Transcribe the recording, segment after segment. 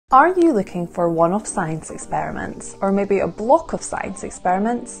Are you looking for one-off science experiments, or maybe a block of science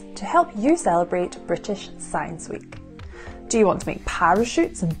experiments, to help you celebrate British Science Week? Do you want to make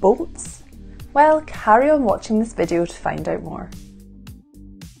parachutes and boats? Well, carry on watching this video to find out more.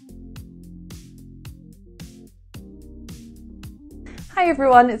 Hi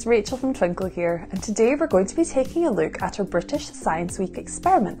everyone, it's Rachel from Twinkl here, and today we're going to be taking a look at our British Science Week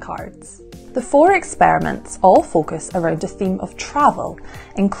experiment cards. The 4 experiments all focus around a theme of travel,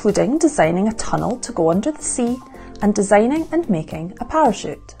 including designing a tunnel to go under the sea and designing and making a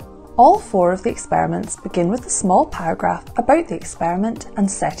parachute. All 4 of the experiments begin with a small paragraph about the experiment and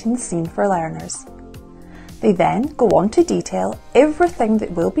setting the scene for learners. They then go on to detail everything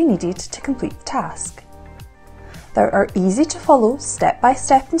that will be needed to complete the task. There are easy to follow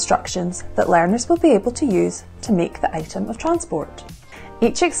step-by-step instructions that learners will be able to use to make the item of transport.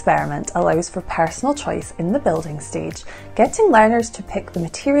 Each experiment allows for personal choice in the building stage, getting learners to pick the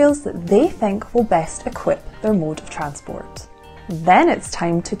materials that they think will best equip their mode of transport. Then it's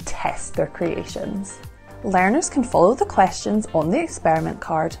time to test their creations. Learners can follow the questions on the experiment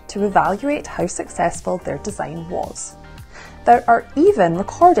card to evaluate how successful their design was. There are even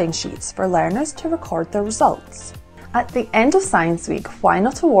recording sheets for learners to record their results. At the end of Science Week, why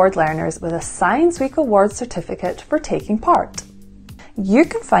not award learners with a Science Week Award certificate for taking part? You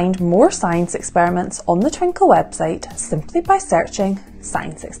can find more science experiments on the Twinkl website simply by searching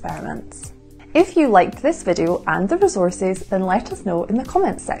Science Experiments. If you liked this video and the resources, then let us know in the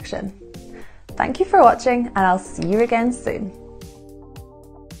comments section. Thank you for watching, and I'll see you again soon.